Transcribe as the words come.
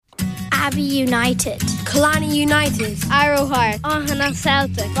Abbey United, Killarney United, Arrowheart, Ohana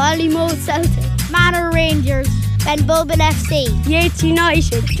Celtic, Ballymote Celtic, Manor Rangers, Benbulben FC, Yates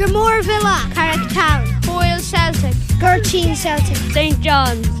United, Dromore Villa, Carrick Town, Boyle Celtic, Gurteen Celtic, St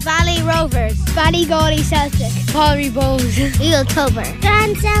John's, Valley Rovers, Ballygawley Celtic, Palry Bows, Eel Tober,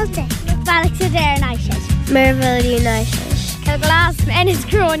 Grand Celtic, Ballochadare United, Merville United, Kilglass,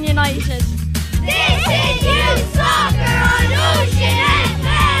 Enniscrone United. This is Youth Soccer on Ocean FM!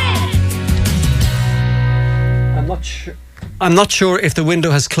 I'm not sure if the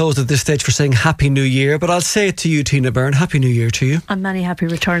window has closed at this stage for saying Happy New Year, but I'll say it to you, Tina Byrne. Happy New Year to you. And many happy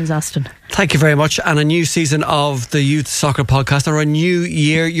returns, Aston. Thank you very much. And a new season of the Youth Soccer Podcast, or a new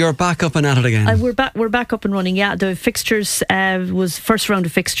year. You're back up and at it again. We're back up and running. Yeah, the fixtures was first round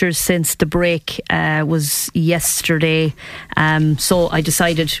of fixtures since the break was yesterday. So I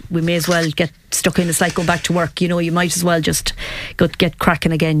decided we may as well get stuck in. It's like going back to work. You know, you might as well just get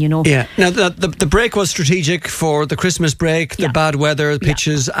cracking again. You know. Yeah. Now the break was strategic for the Christmas break, the bad weather,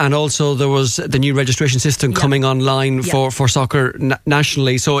 pitches, and also there was the new registration system coming online for soccer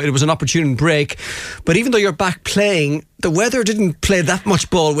nationally. So it was an opportune break. But even though you're back playing, the weather didn't play that much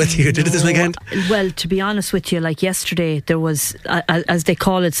ball with you, did it, this weekend? Well, to be honest with you, like yesterday, there was, as they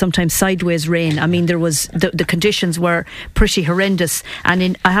call it, sometimes sideways rain. I mean, there was the conditions were pretty horrendous.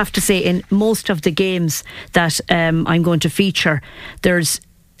 And I have to say, in most of the games that I'm going to feature, there's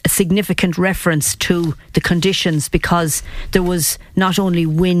a significant reference to the conditions, because there was not only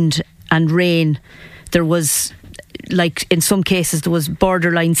wind and rain, there was, like in some cases, there was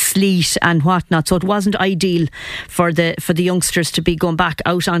borderline sleet and whatnot, so it wasn't ideal for the youngsters to be going back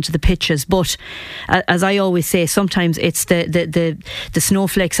out onto the pitches. But as I always say, sometimes it's the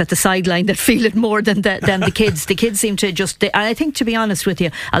snowflakes at the sideline that feel it more than the kids. The kids seem to just, I think, to be honest with you,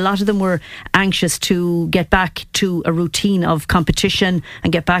 a lot of them were anxious to get back to a routine of competition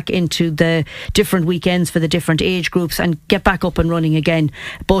and get back into the different weekends for the different age groups and get back up and running again.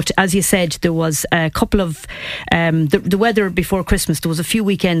 But as you said, there was a couple of the weather before Christmas. There was a few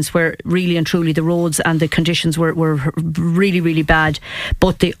weekends where really and truly the roads and the conditions were really, really bad.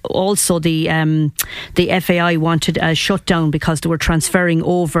 But the FAI wanted a shutdown because they were transferring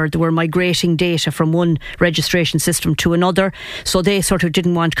over, they were migrating data from one registration system to another. So they sort of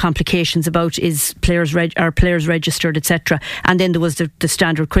didn't want complications about is players registered, etc. And then there was the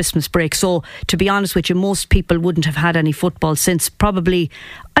standard Christmas break. So to be honest with you, most people wouldn't have had any football since probably,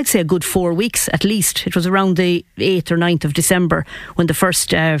 I'd say, a good 4 weeks at least. It was around the 8th or 9th of December when the first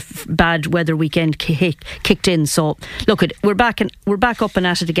bad weather weekend kicked in. So look, we're back up and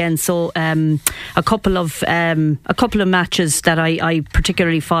at it again. So a couple of matches that I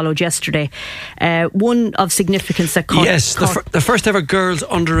particularly followed yesterday. One of significance that caught. Yes, the first ever girls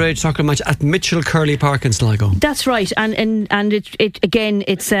underage soccer match at Mitchell Curley Park in Sligo. That's right, and it again,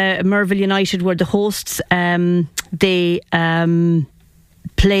 it's Merville United were the hosts. They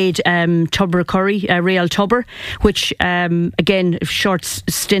played Tubbercurry, Real Tubber, which again, short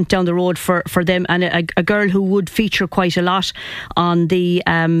stint down the road for them, and a girl who would feature quite a lot on the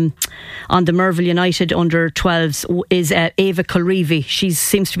Merville United under 12s is Ava Culreevy. She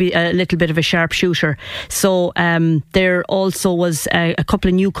seems to be a little bit of a sharp shooter. So there also was a couple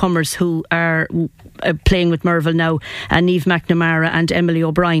of newcomers who are playing with Merville now, Niamh McNamara and Emily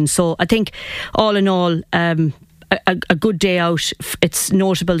O'Brien. So I think all in all, a good day out. It's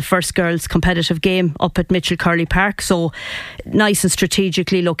notable, the first girls competitive game up at Mitchell Curley Park, so nice and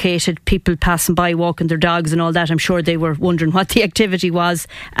strategically located. People passing by, walking their dogs and all that. I'm sure they were wondering what the activity was.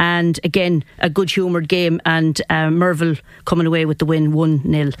 And again, a good humoured game, and Merville coming away with the win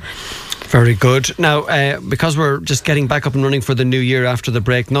 1-0. Very good. Now, because we're just getting back up and running for the new year after the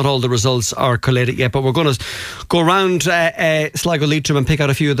break, not all the results are collated yet, but we're going to go around Sligo Leitrim and pick out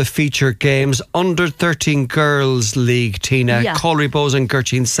a few of the feature games. Under 13 Girls League, Tina, Calry Bows and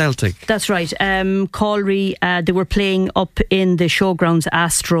Gurteen Celtic. That's right. Calry, they were playing up in the showgrounds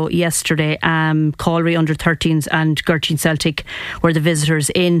Astro yesterday. Calry under 13s and Gurteen Celtic were the visitors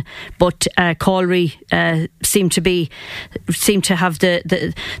in, but Calry seemed to have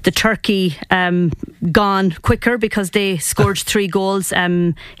the turkey gone quicker, because they scored 3 goals.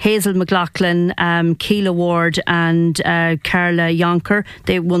 Hazel McLaughlin, Keela Ward and Carla Yonker,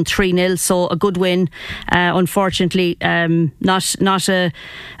 they won 3-0, so a good win. Unfortunately, not a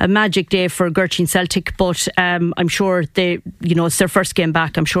magic day for Gurteen Celtic, but I'm sure it's their first game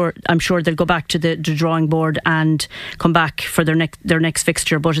back. I'm sure they'll go back to the drawing board and come back for their next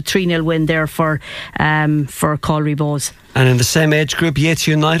fixture. But a 3-0 win there for Calry Bows. And in the same age group, Yates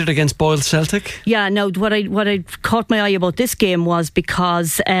United against Boyle Celtic. Yeah, now what I caught my eye about this game was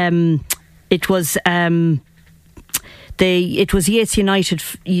because it was it was Yates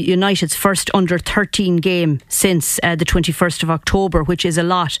United's first under 13 game since the 21st of October, which is a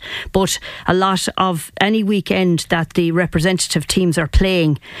lot. But a lot of any weekend that the representative teams are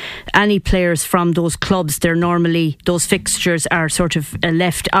playing, any players from those clubs, those fixtures are sort of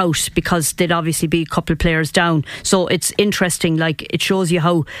left out because they'd obviously be a couple of players down. So it's interesting, like it shows you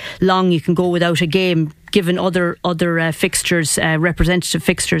how long you can go without a game, given other fixtures, representative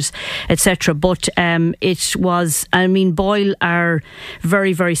fixtures, etc. But it was, Boyle are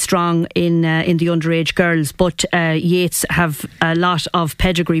very, very strong in the underage girls, but Yates have a lot of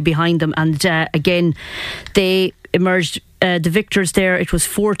pedigree behind them, and again they emerged the victors there. It was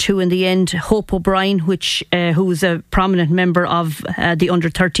 4-2 in the end. Hope O'Brien, who was a prominent member of the under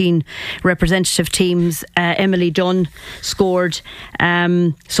 13 representative teams, Emily Dunn scored.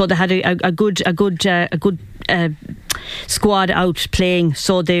 So they had a good squad out playing,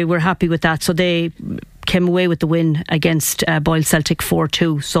 so they were happy with that. So they came away with the win against Boyle Celtic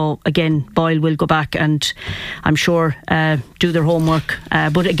 4-2. So again, Boyle will go back and I'm sure do their homework.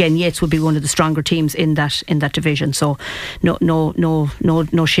 But again, Yates would be one of the stronger teams in that division. So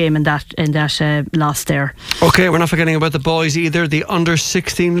no shame in that loss there. Okay, we're not forgetting about the boys either. The under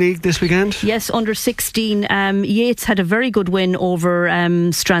 16 league this weekend. Yes, under 16. Yates had a very good win over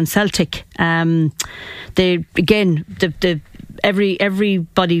Strand Celtic.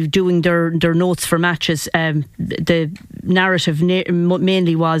 Everybody doing their notes for matches, the narrative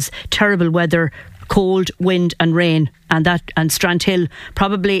mainly was terrible weather, cold, wind and rain, and Strand Hill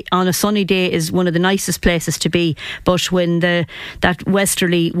probably on a sunny day is one of the nicest places to be, but when that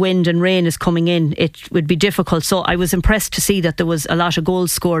westerly wind and rain is coming in, it would be difficult. So I was impressed to see that there was a lot of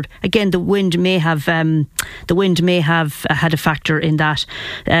goals scored. Again, the wind may have had a factor in that.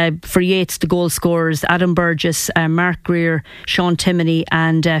 For Yates, the goal scorers Adam Burgess, Mark Greer, Sean Timoney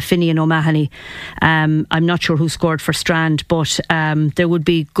and Finian O'Mahony. I'm not sure who scored for Strand, but there would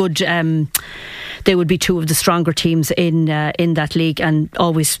be good. They would be two of the stronger teams in that league, and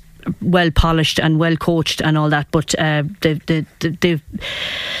always well polished and well coached and all that. But the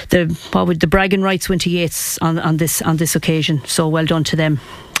bragging rights went to Yates on this occasion. So well done to them.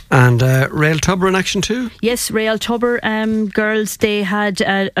 And Rail Tubber in action too? Yes, Rail Tubber girls, they had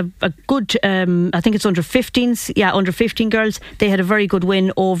a good, I think it's under 15s, under 15 girls. They had a very good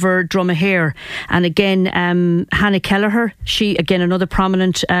win over Dromahare. And again, Hannah Kelleher, she again another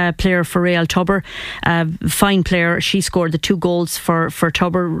prominent player for Rail Tubber, fine player. She scored the 2 goals for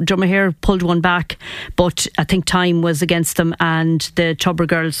Tubber. Dromahare pulled one back, but I think time was against them, and the Tubber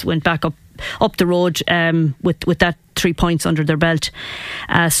girls went back up the road with that 3 points under their belt.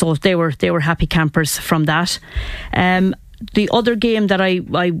 So they were happy campers from that. The other game that I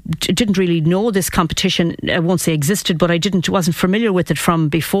didn't really know this competition, I won't say existed, but I wasn't familiar with it from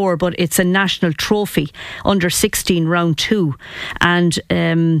before, but it's a national trophy under 16 round 2, and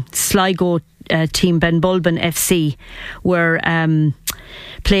Sligo team Benbulben FC were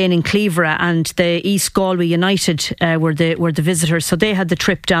playing in Cleavera, and the East Galway United were the visitors, so they had the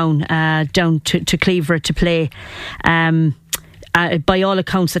trip down to Cleavera to play. By all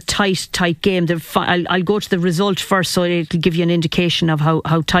accounts, a tight game. I'll go to the result first, so it'll give you an indication of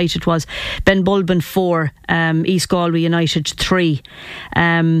how tight it was. Benbulben 4, East Galway United 3.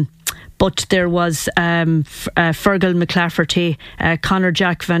 But there was Fergal McClafferty, Conor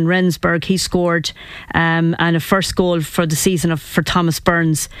Jack van Rensburg, he scored, and a first goal for the season for Thomas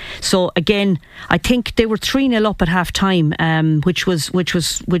Burns. So again, I think they were 3-0 up at half time, which was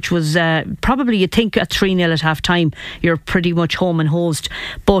probably, you think at 3-0 at half time you're pretty much home and hosed.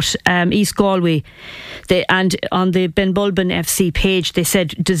 But East Galway, and on the Benbulben FC page, they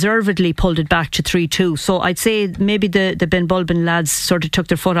said deservedly pulled it back to 3-2. So I'd say maybe the Benbulben lads sort of took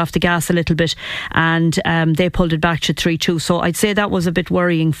their foot off the gas a little bit, and they pulled it back to 3-2. So I'd say that was a bit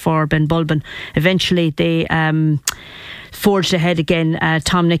worrying for Benbulben. Eventually they forged ahead again.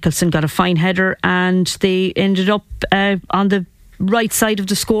 Tom Nicholson got a fine header, and they ended up on the right side of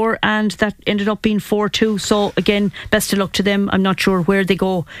the score, and that ended up being 4-2. So again, best of luck to them. I'm not sure where they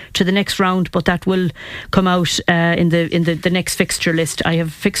go to the next round, but that will come out in the next fixture list. I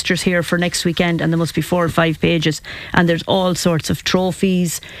have fixtures here for next weekend, and there must be 4 or 5 pages, and there's all sorts of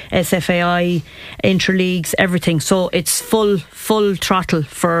trophies, SFAI, interleagues, everything. So it's full throttle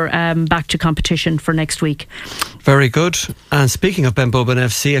for back to competition for next week. Very good. And speaking of Benbulben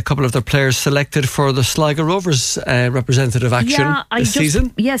FC, a couple of their players selected for the Sligo Rovers representative action this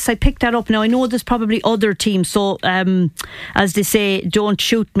season. Yes, I picked that up. Now I know there's probably other teams, so as they say, don't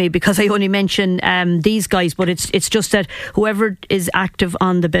shoot me because I only mention these guys, but it's just that whoever is active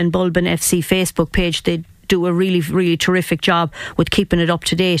on the Benbulben FC Facebook page, they do a really, really terrific job with keeping it up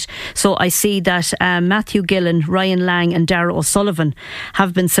to date. So I see that Matthew Gillen, Ryan Lang and Darragh O'Sullivan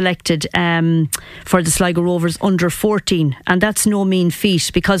have been selected for the Sligo Rovers under 14, and that's no mean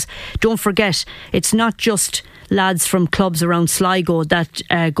feat, because don't forget, it's not just lads from clubs around Sligo that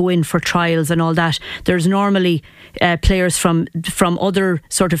go in for trials and all that. There's normally players from other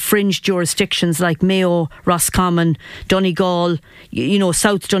sort of fringe jurisdictions like Mayo, Roscommon, Donegal,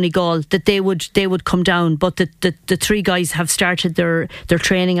 South Donegal, that they would come down. But the three guys have started their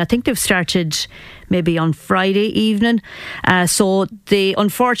training. I think they've started maybe on Friday evening. So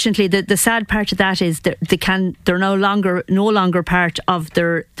unfortunately the sad part of that is that they're no longer part of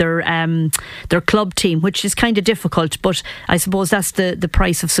their club team, which is kind of difficult, but I suppose that's the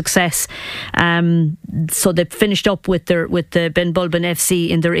price of success. So they finished up with the Benbulben FC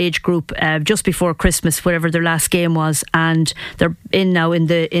in their age group just before Christmas, wherever their last game was, and they're in now in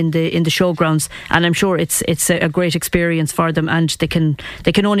the showgrounds, and I'm sure it's a great experience for them, and they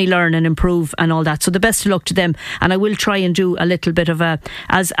can only learn and improve and all that. So the best of luck to them, and I will try and do a little bit of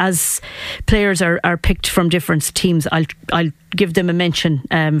as players are picked from different teams, I'll give them a mention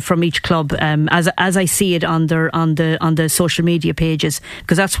from each club as I see it on the social media pages,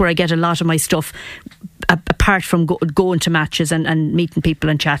 because that's where I get a lot of my stuff, apart from going to matches and meeting people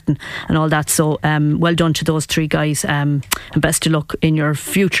and chatting and all that. So well done to those three guys, and best of luck in your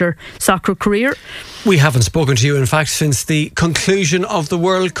future soccer career. We haven't spoken to you, in fact, since the conclusion of the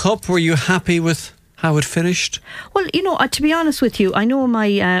World Cup. Were you happy with how it finished? Well, to be honest with you, I know my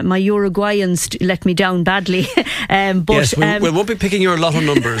Uruguayans let me down badly. But yes, we won't be picking your lotto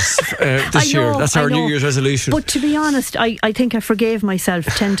numbers this year. That's our New Year's resolution. But to be honest, I think I forgave myself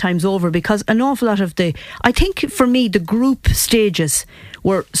 10 times over, because an awful lot of I think for me, the group stages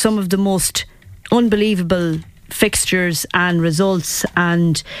were some of the most unbelievable fixtures and results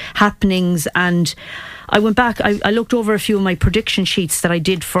and happenings. And I went back, I looked over a few of my prediction sheets that I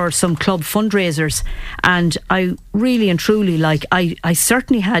did for some club fundraisers, and I really and truly, I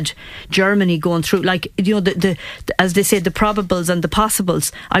certainly had Germany going through, the as they say, the probables and the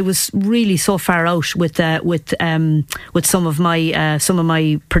possibles. I was really so far out with some of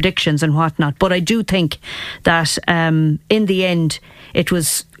my predictions and whatnot. But I do think that in the end it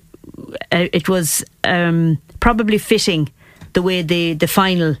was probably fitting the way the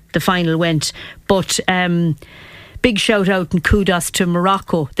final went. But big shout out and kudos to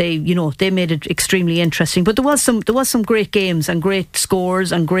Morocco. They made it extremely interesting. But there was some great games and great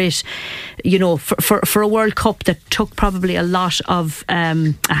scores and great, for a World Cup that took probably a lot of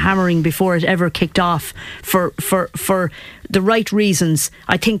a hammering before it ever kicked off for the right reasons.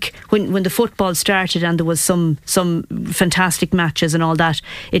 I think when the football started and there was some fantastic matches and all that,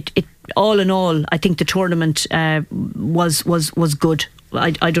 it all in all, I think the tournament was good.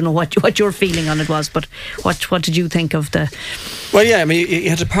 I don't know what your feeling on it was, but what did you think of the? Well, yeah, I mean, you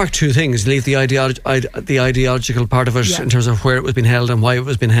had to park two things: leave the ideological part of it in terms of where it was being held and why it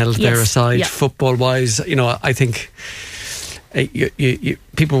was being held there aside. Football wise, I think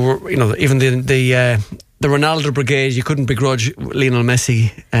people were, even the Ronaldo brigade, you couldn't begrudge Lionel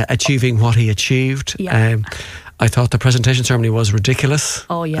Messi achieving what he achieved. I thought the presentation ceremony was ridiculous.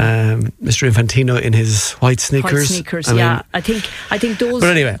 Oh yeah, Mr. Infantino in his white sneakers. I think those.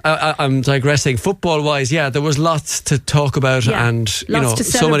 But anyway, I'm digressing. Football-wise, there was lots to talk about, and lots to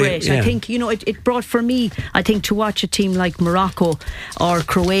celebrate. So many, I think it brought, for me, I think, to watch a team like Morocco or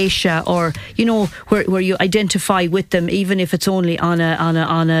Croatia, or where you identify with them, even if it's only on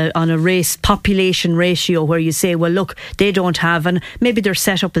a race population ratio, where you say, well, look, they don't have, and maybe their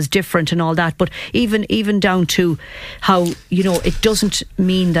setup is different and all that, but even down to how it doesn't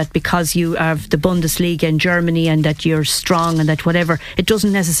mean that because you have the Bundesliga in Germany and that you're strong and that whatever, it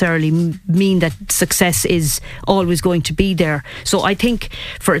doesn't necessarily mean that success is always going to be there. So I think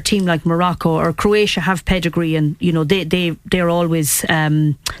for a team like Morocco or Croatia have pedigree, and they're always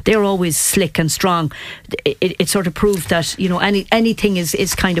slick and strong. It sort of proved that anything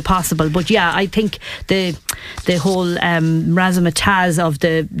is kind of possible. But I think the whole razzmatazz of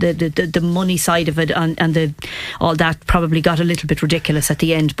the money side of it and all that probably got a little bit ridiculous at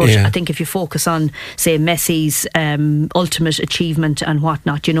the end. But I think if you focus on, say, Messi's ultimate achievement and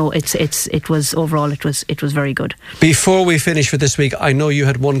whatnot, it was overall it was very good. Before we finish for this week, I know you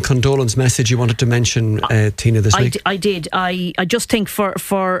had one condolence message you wanted to mention, Tina, this week. I did. I just think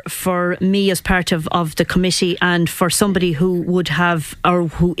for me as part of the committee, and for somebody who would have, or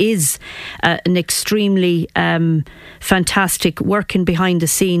who is an extremely fantastic, working behind the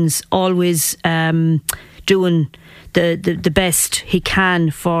scenes, always doing the best he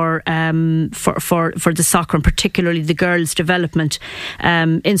can for the soccer, and particularly the girls' development.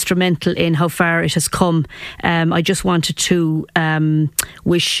 Instrumental in how far it has come. I just wanted to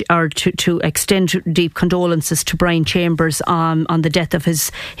wish, or to extend deep condolences to Brian Chambers on the death of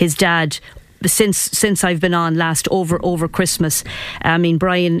his dad. Since I've been on last over Christmas, I mean,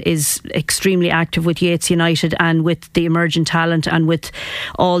 Brian is extremely active with Yates United and with the emerging talent and with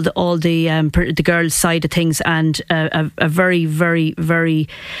all the girls' side of things, and a very, very, very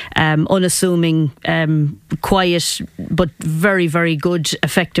unassuming, quiet but very, very good,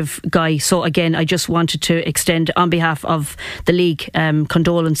 effective guy. So again, I just wanted to extend on behalf of the league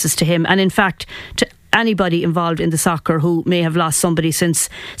condolences to him, and in fact to anybody involved in the soccer who may have lost somebody since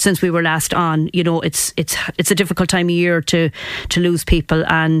we were last on. You know, it's a difficult time of year to lose people,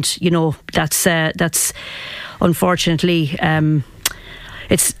 and you know that's unfortunately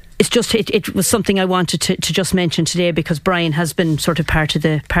it's just it was something I wanted to just mention today, because Brian has been sort of part of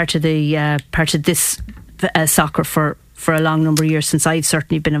this soccer for a long number of years, since I've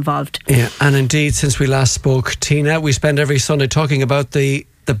certainly been involved. Yeah, and indeed, since we last spoke, Tina, we spend every Sunday talking about the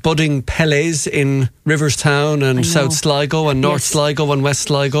budding Pelés in Riverstown and South Sligo and North Sligo and West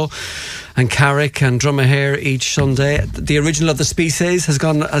Sligo and Carrick and Drumahair each Sunday. The original of the species has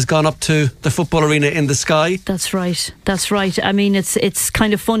gone up to the football arena in the sky. That's right. I mean, it's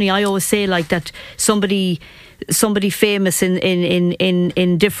kind of funny. I always say like that somebody famous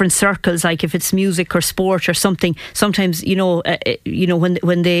in different circles, like if it's music or sport or something, sometimes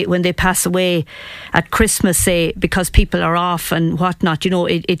when they pass away at Christmas, say, because people are off and whatnot,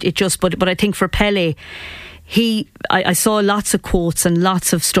 it just but I think for Pelé, I saw lots of quotes and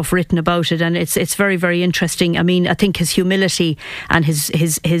lots of stuff written about it, and it's very, very interesting. I mean, I think his humility and his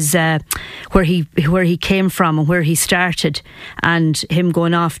where he came from and where he started, and him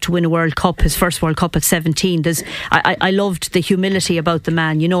going off to win a World Cup, his first World Cup at 17. I loved the humility about the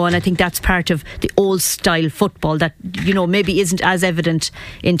man, and I think that's part of the old style football that maybe isn't as evident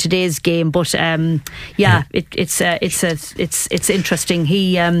in today's game. But it's interesting.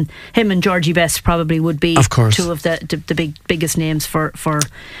 Him and Georgie Best probably would be, of course, two of the biggest names for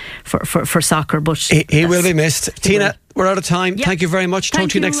soccer. But he will be missed. Tina, we're out of time. Yep. Thank you very much. Talk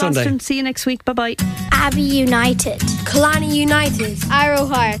to you next Sunday. See you next week. Bye bye. Abbey United, Killarney United, Arrow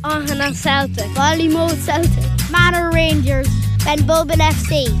Heart, Ohana Celtic, Ballymote Celtic, Manor Rangers, Benbulben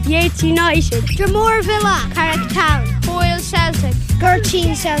FC, Yates United, Drumore Villa, Carrick Town, Boyle Celtic,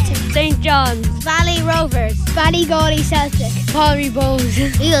 Gurteen Celtic, St John's, Valley Rovers, Ballygawley Celtic, Palry Bows,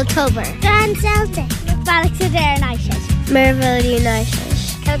 Eel Culver, Dan Celtic, Ballochadare United, Merville United,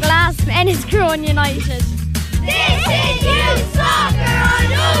 Kilglass, Enniscrone United. This is Youth Soccer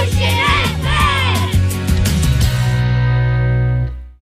on Ocean FM.